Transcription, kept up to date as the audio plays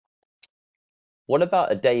What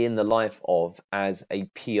about a day in the life of as a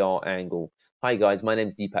PR angle? Hi guys, my name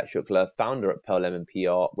is Deepak Shukla, founder at Pearl Lemon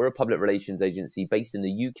PR. We're a public relations agency based in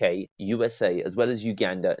the UK, USA, as well as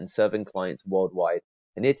Uganda and serving clients worldwide.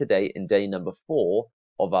 And here today in day number 4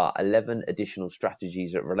 of our 11 additional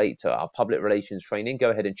strategies that relate to our public relations training. Go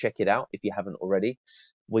ahead and check it out if you haven't already.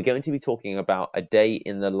 We're going to be talking about a day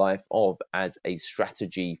in the life of as a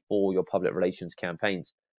strategy for your public relations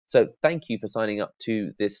campaigns. So thank you for signing up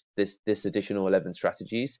to this additional 11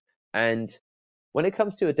 strategies. And when it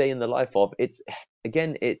comes to a day in the life of, it's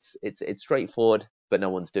again it's straightforward, but no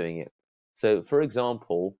one's doing it. So for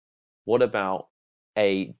example, what about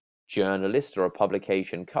a journalist or a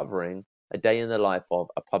publication covering a day in the life of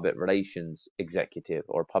a public relations executive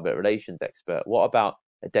or a public relations expert? What about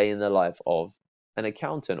a day in the life of an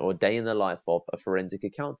accountant, or a day in the life of a forensic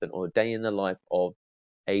accountant, or a day in the life of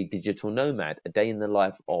a digital nomad, a day in the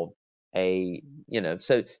life of a,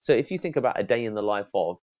 so if you think about a day in the life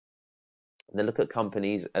of, and then look at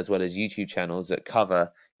companies as well as YouTube channels that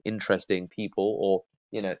cover interesting people, or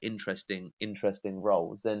interesting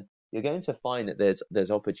roles, then you're going to find that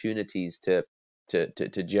there's opportunities to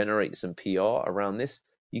generate some PR around this.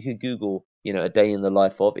 You could Google, a day in the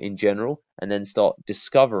life of in general, and then start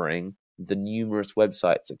discovering the numerous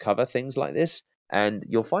websites that cover things like this, and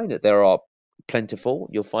you'll find that there are plentiful.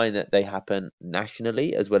 You'll find that they happen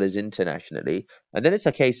nationally as well as internationally, and then it's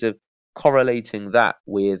a case of correlating that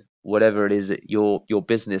with whatever it is that your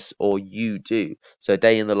business or you do. So a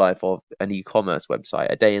day in the life of an e-commerce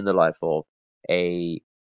website, a day in the life of a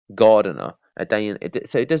gardener, a day in it,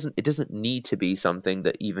 so it doesn't need to be something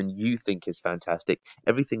that even you think is fantastic.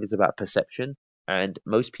 Everything is about perception, and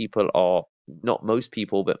most people are not most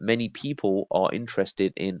people, but many people are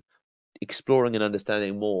interested in exploring and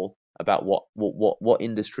understanding more about what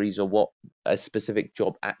industries or what a specific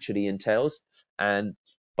job actually entails. And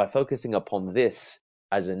by focusing upon this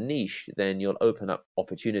as a niche, then you'll open up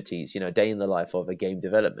opportunities. A day in the life of a game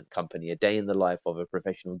development company, a day in the life of a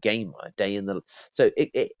professional gamer, a day in the so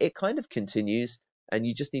it kind of continues, and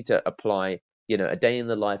you just need to apply, a day in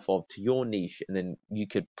the life of to your niche, and then you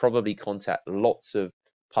could probably contact lots of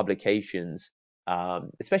publications,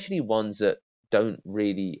 especially ones that don't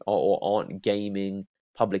really or aren't gaming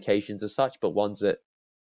publications as such, but ones that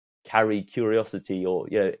carry curiosity, or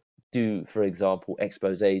do, for example,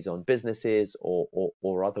 exposés on businesses,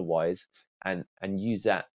 or otherwise, and use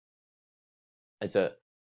that as a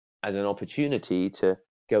as an opportunity to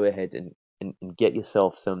go ahead and get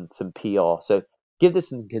yourself some PR. So give this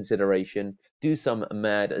some consideration, do some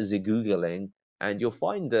mad Googling, and you'll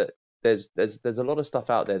find that there's a lot of stuff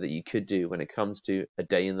out there that you could do when it comes to a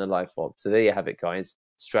day in the life of. So there you have it, guys.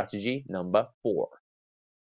 Strategy number 4.